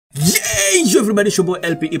Hey yo everybody, it's your boy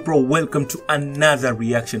LPE Pro. Welcome to another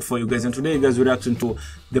reaction for you guys, and today you guys are reacting to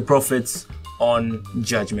the prophets on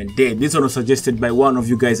Judgment Day. This one was suggested by one of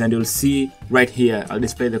you guys, and you'll see right here. I'll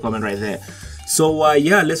display the comment right there. So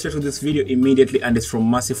yeah, let's react to this video immediately, and it's from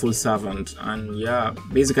Merciful Servant. And yeah,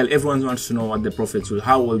 basically everyone wants to know what the prophets will,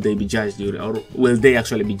 how will they be judged, or will they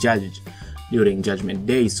actually be judged during Judgment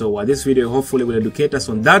Day. So this video hopefully will educate us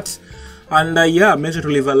on that. And yeah, make sure to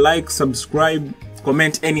leave a like, subscribe,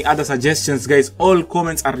 comment any other suggestions, guys. All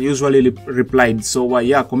comments are usually replied, so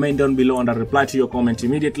yeah, comment down below and I'll reply to your comment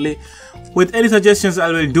immediately with any suggestions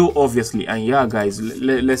I will do, obviously. And yeah guys,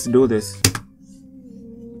 let's do this.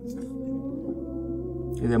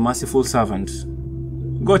 The Merciful Servant,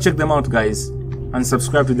 go check them out guys, and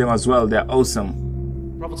subscribe to them as well. They're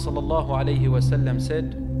awesome. Prophet sallallahu alaihi wasallam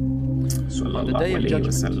said, on the day of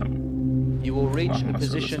judgment you will reach a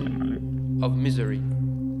position of misery.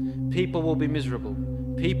 People will be miserable.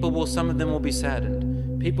 People will, some of them will be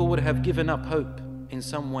saddened. People would have given up hope in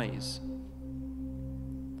some ways.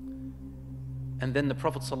 And then the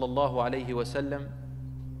Prophet ﷺ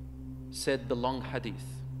said the long hadith.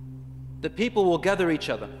 The people will gather each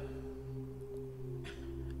other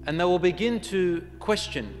and they will begin to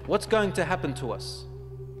question what's going to happen to us.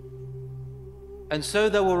 And so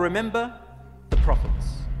they will remember the prophets.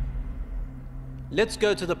 Let's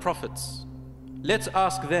go to the prophets. Let's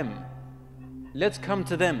ask them. Let's come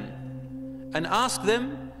to them and ask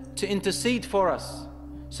them to intercede for us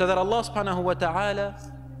so that Allah subhanahu wa ta'ala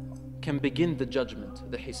can begin the judgment,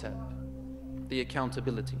 the hisab, the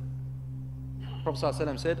accountability. Prophet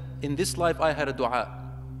ﷺ said, in this life I had a dua,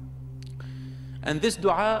 and this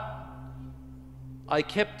dua I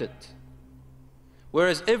kept it,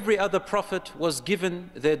 whereas every other prophet was given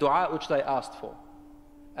their dua which they asked for.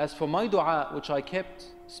 As for my dua which I kept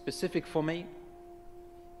specific for me,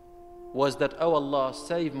 was that, oh Allah,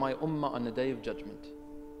 save my ummah on the day of judgment.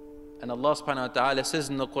 And Allah subhanahu wa ta'ala says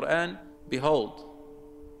in the Quran, behold,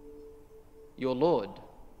 your Lord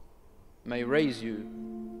may raise you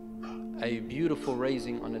a beautiful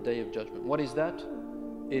raising on the day of judgment. What is that?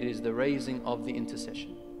 It is the raising of the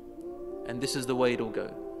intercession. And this is the way it will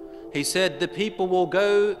go. He said the people will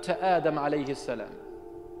go to Adam alayhi salam,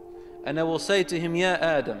 and they will say to him, Ya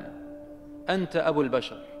Adam, Anta Abul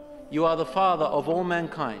Bashar, you are the father of all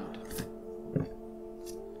mankind.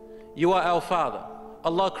 You are our father.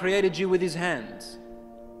 Allah created you with His hands.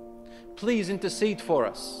 Please intercede for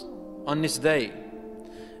us on this day.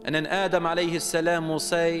 And then Adam alayhi salam will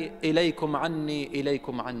say, Ilaykum anni,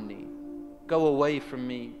 ilaykum anni. Go away from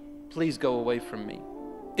me. Please go away from me.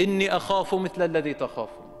 Inni akhafu mithla alladhi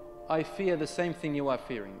takhafun. I fear the same thing you are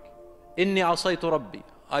fearing. Inni asaytu rabbi.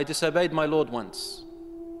 I disobeyed my Lord once.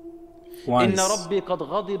 Inna rabbi qad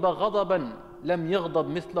ghadiba ghadaban lam yaghdab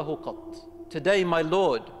mithlahu qat. Today my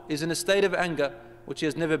Lord is in a state of anger which He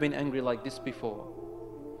has never been angry like this before.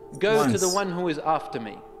 Go to the one who is after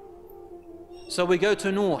me. So we go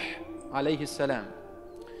to Nuh alayhi salam,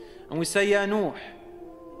 and we say, Ya Nuh,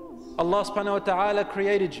 Allah subhanahu wa ta'ala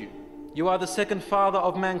created you. You are the second father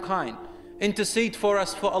of mankind. Intercede for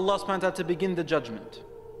us for Allah subhanahu wa ta'ala to begin the judgment.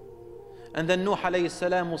 And then Nuh alayhi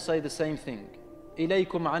salam will say the same thing.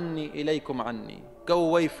 Ilaykum anni, ilaykum anni. Go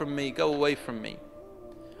away from me, go away from me.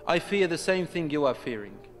 I fear the same thing you are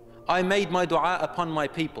fearing. I made my dua upon my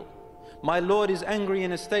people. My Lord is angry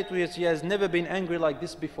in a state where He has never been angry like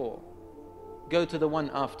this before. Go to the one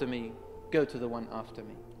after me. Go to the one after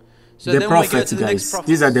me. So the prophets, guys.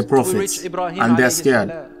 These are the prophets, and they're scared.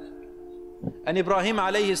 And Ibrahim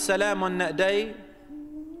alayhi salam on that day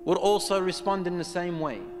would also respond in the same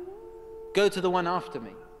way. Go to the one after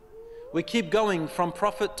me. We keep going from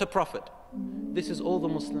prophet to prophet. This is all the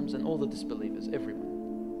Muslims and all the disbelievers, everyone.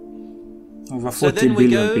 Over 40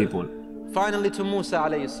 billion people. Finally to Musa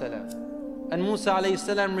alayhi salam. And Musa alayhi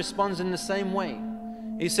salam responds in the same way.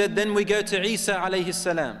 He said, then we go to Isa alayhi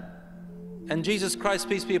salam. And Jesus Christ,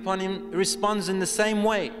 peace be upon Him, responds in the same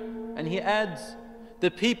way. And he adds,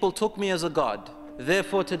 the people took me as a God.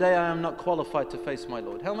 Therefore today I am not qualified to face my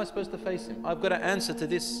Lord. How am I supposed to face Him? I've got to answer to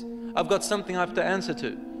this. I've got something I have to answer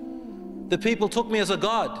to. The people took me as a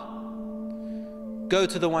God. Go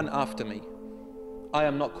to the one after me. I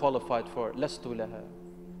am not qualified for it. Lastu laha.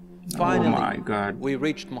 Finally, oh my God, we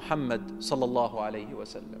reached Muhammad sallallahu alayhi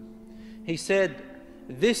wasallam. He said,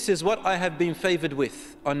 this is what I have been favored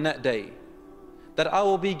with on that day, that I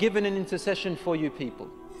will be given an intercession for you people.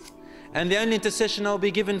 And the only intercession I will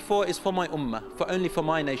be given for is for my ummah, only for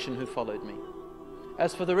my nation who followed me.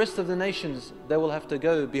 As for the rest of the nations, they will have to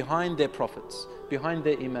go behind their prophets, behind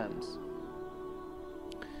their imams.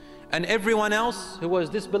 And everyone else who was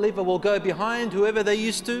disbeliever will go behind whoever they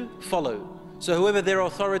used to follow. So whoever their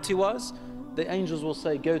authority was, the angels will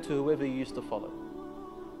say, go to whoever you used to follow.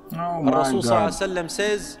 Oh my Rasul God.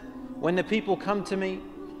 says, when the people come to me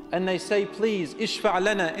and they say, please, ishfa'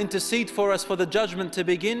 lana, intercede for us for the judgment to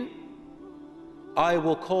begin, I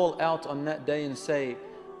will call out on that day and say,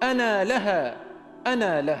 Ana laha,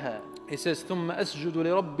 Ana laha. He says, ثُمَّ أَسْجُدُ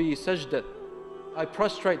لِرَبِّي سَجْدَةً. I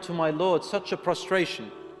prostrate to my Lord such a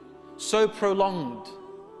prostration, so prolonged.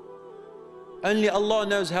 Only Allah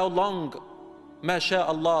knows how long. مَا شَاءَ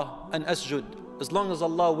اللَّهُ أَنْ أَسْجُدْ. As long as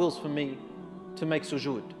Allah wills for me to make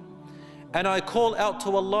sujood. And I call out to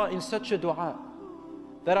Allah in such a dua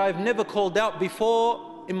that I've never called out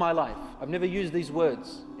before in my life. I've never used these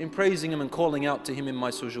words in praising Him and calling out to Him in my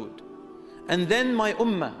sujood. And then my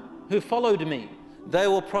ummah who followed me, they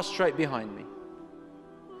will prostrate behind me.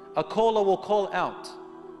 A caller will call out,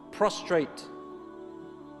 prostrate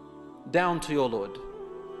down to your Lord.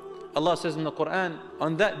 Allah says in the Quran,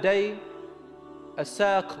 on that day, a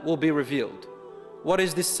saq will be revealed. What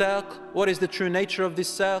is this saq? What is the true nature of this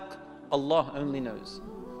saq? Allah only knows.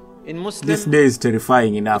 In Muslim, This day is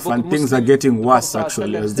terrifying enough, and things are getting worse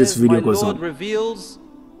actually as this video goes my Lord on. reveals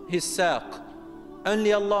His saq.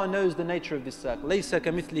 Only Allah knows the nature of this saq. لَيْسَ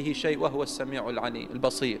كَمِثْلِهِ شَيْءٍ وَهُوَ السَّمِيعُ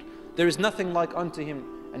الْبَصِيرُ. There is nothing like unto Him,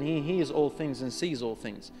 and He hears all things and sees all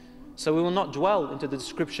things. So we will not dwell into the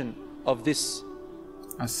description of this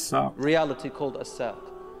reality called as-saq.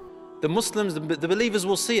 The Muslims, the believers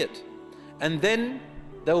will see it, and then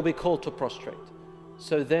they will be called to prostrate.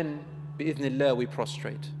 So then, bi-idhnillah, we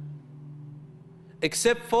prostrate.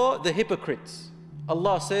 Except for the hypocrites.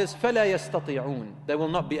 Allah says, فَلَا يَسْتَطِيعُونَ. They will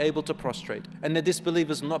not be able to prostrate, and the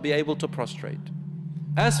disbelievers will not be able to prostrate.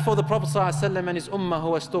 As for the Prophet ﷺ and his ummah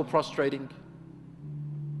who are still prostrating,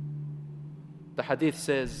 the hadith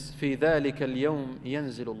says, فِي ذَلِكَ الْيَوْمِ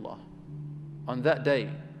يَنزِلُ اللَّهُ. On that day,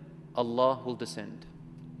 Allah will descend.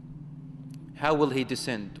 How will He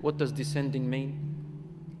descend? What does descending mean?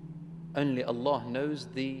 Only Allah knows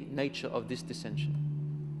the nature of this descension.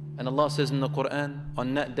 And Allah says in the Quran,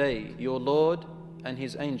 on that day, your Lord and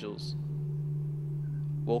His angels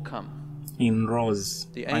will come. In rows.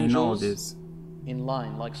 The I know angels this. in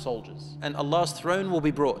line like soldiers. And Allah's throne will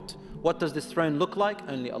be brought. What does this throne look like?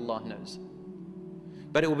 Only Allah knows.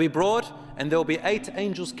 But it will be brought, and there will be 8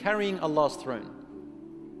 angels carrying Allah's throne.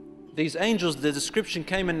 These angels, the description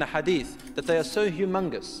came in the hadith, that they are so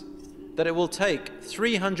humongous that it will take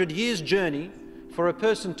 300 years journey for a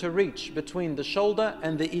person to reach between the shoulder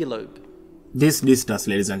and the earlobe. This distance,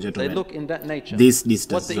 ladies and gentlemen. They look in that nature. This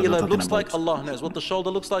distance. What the earlobe looks like, Allah knows. What the shoulder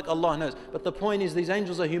looks like, Allah knows. But the point is, these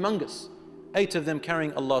angels are humongous. 8 of them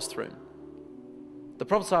carrying Allah's throne. The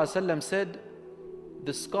Prophet ﷺ said,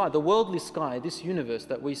 the sky, the worldly sky, this universe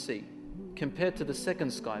that we see, compared to the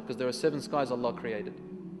second sky, because there are 7 skies Allah created,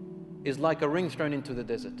 is like a ring thrown into the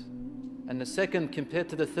desert. And the second compared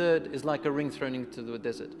to the third is like a ring thrown into the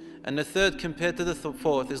desert. And the third compared to the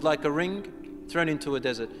fourth is like a ring thrown into a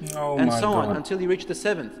desert. Oh and my so on God. until you reach the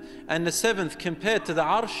 7th. And the 7th compared to the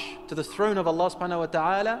arsh, to the throne of Allah subhanahu wa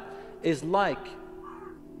ta'ala, is like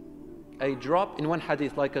a drop, in one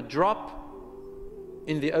hadith, like a drop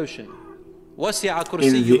in the ocean. وَسِعَ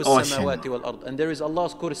كُرْسِيُّهُ السَّمَاوَاتِ وَالْأَرْضِ. And there is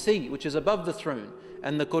Allah's kursi, which is above the throne.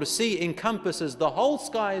 And the kursi encompasses the whole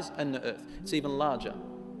skies and the earth. It's even larger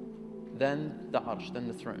than the arsh, than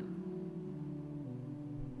the throne.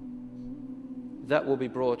 That will be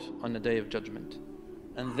brought on the day of judgment.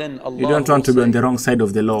 And then Allah You don't want to be on the wrong side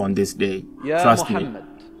of the law on this day. Trust me. Muhammad,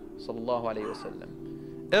 sallallahu alayhi wa sallam,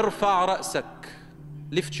 irfa' ra'sak,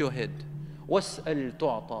 lift your head, was'al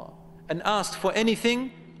tu'ata, and ask for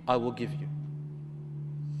anything, I will give you.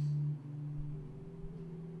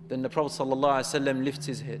 Then the Prophet sallallahu alayhi wa sallam lifts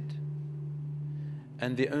his head,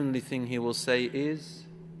 and the only thing he will say is,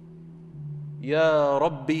 Ya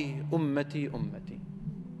Rabbi ummati ummati.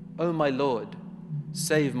 Oh my Lord,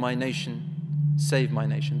 save my nation, save my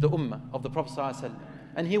nation. The ummah of the Prophet ﷺ.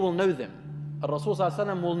 And he will know them. Rasul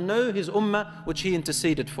ﷺ will know his ummah which he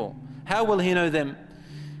interceded for. How will he know them?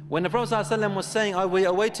 When the Prophet ﷺ was saying, we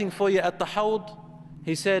are waiting for you at the Hawd,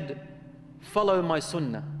 he said, follow my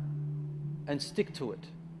sunnah and stick to it.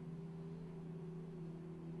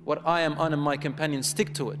 What I am on and my companions,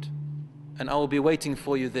 stick to it. And I will be waiting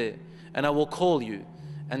for you there. And I will call you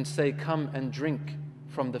and say, come and drink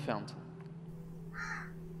from the fountain.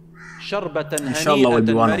 Inshallah will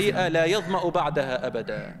be one of them.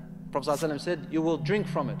 Prophet ﷺ said, you will drink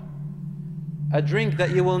from it. A drink that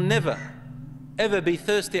you will never, ever be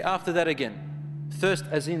thirsty after that again. Thirst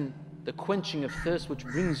as in the quenching of thirst which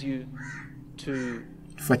brings you to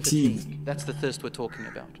fatigue. That's the thirst we're talking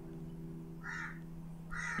about.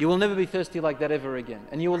 You will never be thirsty like that ever again.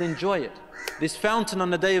 And you will enjoy it. This fountain on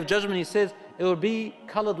the day of judgment, he says, it will be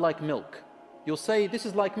colored like milk. You'll say, this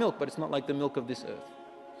is like milk, but it's not like the milk of this earth.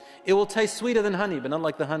 It will taste sweeter than honey, but not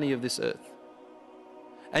like the honey of this earth.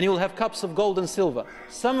 And you will have cups of gold and silver.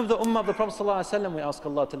 Some of the ummah of the Prophet ﷺ, we ask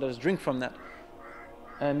Allah to let us drink from that.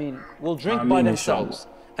 Will drink by themselves.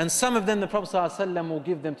 And some of them the Prophet ﷺ will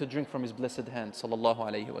give them to drink from his blessed hand, sallallahu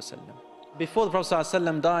alayhi wasallam. Before the Prophet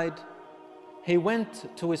ﷺ died, he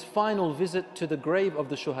went to his final visit to the grave of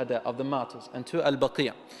the shuhada, of the martyrs, and to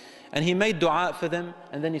Al-Baqiyah. And he made dua for them,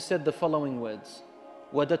 and then he said the following words: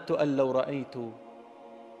 وَدَدْتُ أَن لَوْ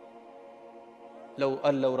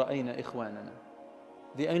رَأَيْنَا إِخْوَانَنَا.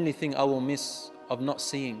 The only thing I will miss of not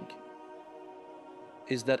seeing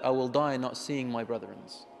is that I will die not seeing my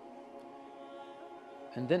brethrens.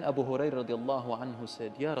 And then Abu Hurairah radiallahu anhu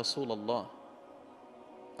said, Ya Rasulullah,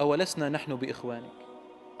 أَوَلَسْنَا نَحْنُ بِإِخْوَانِكَ.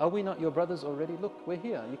 Are we not your brothers already? Look, we're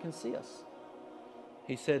here, you can see us.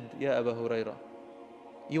 He said, Ya Abu Hurairah,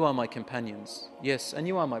 you are my companions, yes, and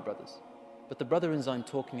you are my brothers. But the brethrens I'm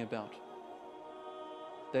talking about,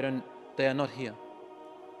 they are not here.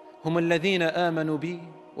 هُمُ الَّذِينَ آمَنُوا بِي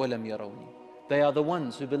وَلَمْ يَرَوْنِي. They are the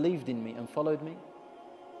ones who believed in me and followed me,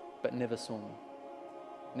 but never saw me,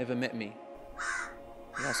 never met me.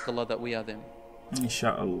 We ask Allah that we are them.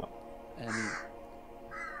 Insha'Allah. Ameen.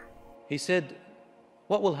 He said,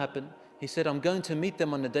 what will happen? He said, I'm going to meet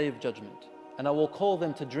them on the day of judgment, and I will call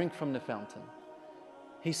them to drink from the fountain.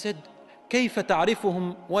 He said, كَيْفَ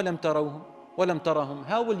تَعْرِفُهُمْ وَلَمْ تَرَهُمْ.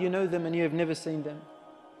 How will you know them and you have never seen them?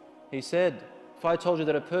 He said, if I told you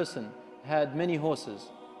that a person had many horses,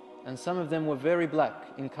 and some of them were very black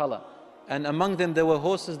in color, and among them there were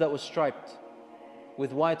horses that were striped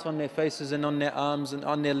with white on their faces and on their arms and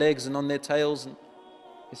on their legs and on their tails.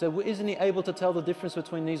 He said, well, isn't he able to tell the difference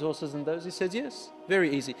between these horses and those? He said, yes,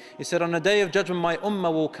 very easy. He said, on the day of judgment, my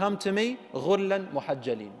ummah will come to me, غُرْلًا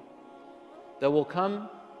مُحَجَّلِينَ. They will come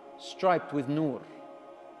striped with nur,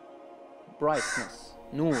 brightness,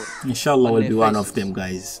 nur. Inshallah will be one of them,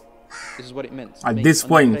 guys. This is what it meant. At this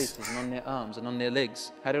point, on their faces and on their arms and on their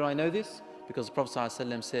legs. How do I know this? Because the Prophet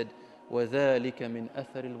ﷺ said, وَذَلِكَ مِنْ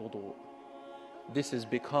أَثَرِ الْوُضُوءِ. This is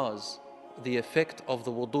because the effect of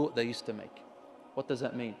the wudu they used to make. What does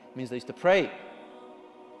that mean? It means they used to pray.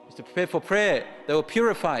 They used to prepare for prayer. They were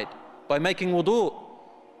purified by making wudu.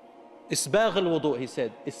 Isbagh al-wudu, he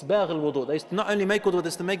said. Isbagh al-wudu. They used to not only make wudu, they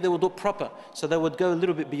used to make their wudu proper. So they would go a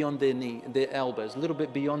little bit beyond their knee, their elbows, a little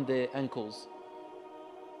bit beyond their ankles.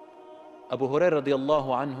 Abu Hurairah radiallahu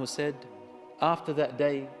anhu said, after that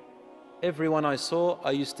day, everyone I saw,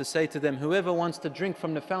 I used to say to them, whoever wants to drink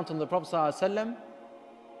from the fountain of the Prophet ﷺ,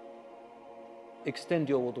 extend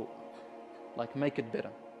your wudu. Like, make it better.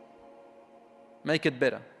 Make it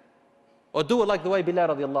better. Or do it like the way Bilal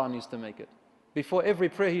radiallahu anhu used to make it. Before every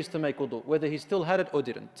prayer he used to make wudu, whether he still had it or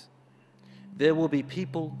didn't. There will be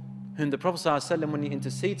people whom the Prophet ﷺ, when he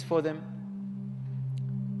intercedes for them,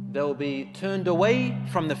 they will be turned away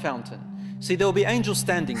from the fountain. See, there will be angels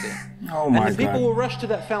standing there. Oh my and the people God. will rush to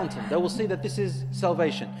that fountain. They will see that this is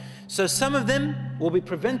salvation. So some of them will be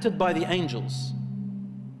prevented by the angels.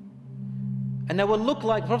 And they will look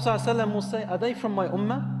like, Prophet ﷺ will say, are they from my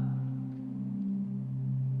ummah?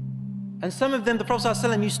 And some of them, the Prophet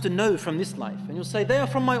ﷺ used to know from this life. And you'll say, they are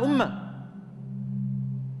from my ummah.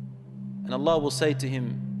 And Allah will say to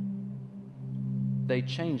him, they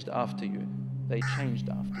changed after you. They changed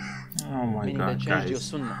after you. Oh my Meaning God, they changed guys. your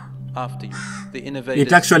sunnah after you. The innovators,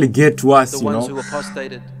 It actually gets worse, the you ones know. who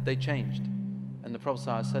apostated, they changed. And the Prophet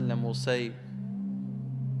ﷺ will say,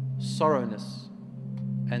 sorrowness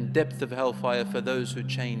and depth of hellfire for those who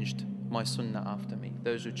changed my sunnah after me,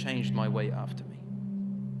 those who changed my way after me.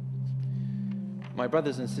 My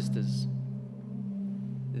brothers and sisters,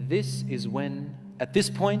 this is when, at this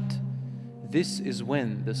point, this is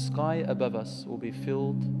when the sky above us will be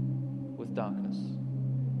filled with darkness.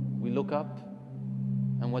 We look up,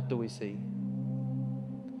 and what do we see?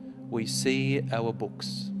 We see our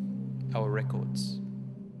books, our records.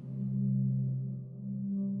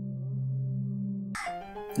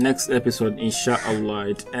 Next episode, inshallah,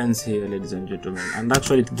 it ends here, ladies and gentlemen. And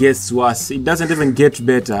actually it gets worse. It doesn't even get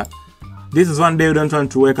better. This is one day we don't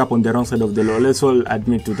want to wake up on the wrong side of the law. Let's all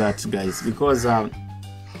admit to that, guys. Because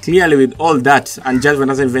clearly with all that, and judgment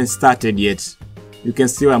hasn't even started yet, you can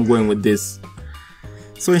see where I'm going with this.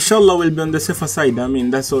 So inshallah we'll be on the safer side. I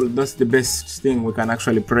mean, that's all. That's the best thing we can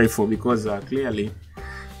actually pray for, because clearly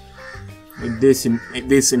with this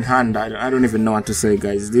in hand, I don't even know what to say,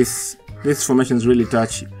 guys. This information is really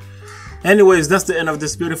touchy. Anyways, that's the end of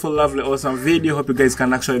this beautiful, lovely, awesome video. Hope you guys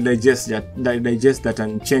can actually digest that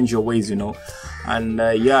and change your ways, you know. And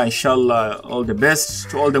yeah, inshallah, all the best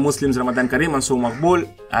to all the Muslims. Ramadan Kareem and so Maqbool.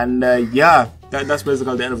 And yeah, that's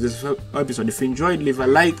basically the end of this episode. If you enjoyed, leave a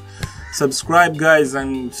like, subscribe, guys,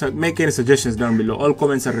 and make any suggestions down below. All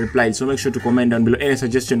comments are replied, so make sure to comment down below any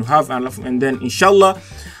suggestion you have, and then inshallah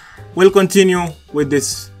we'll continue with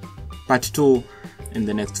this part 2 in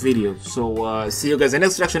the next video. So see you guys in the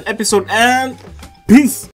next reaction episode, and peace.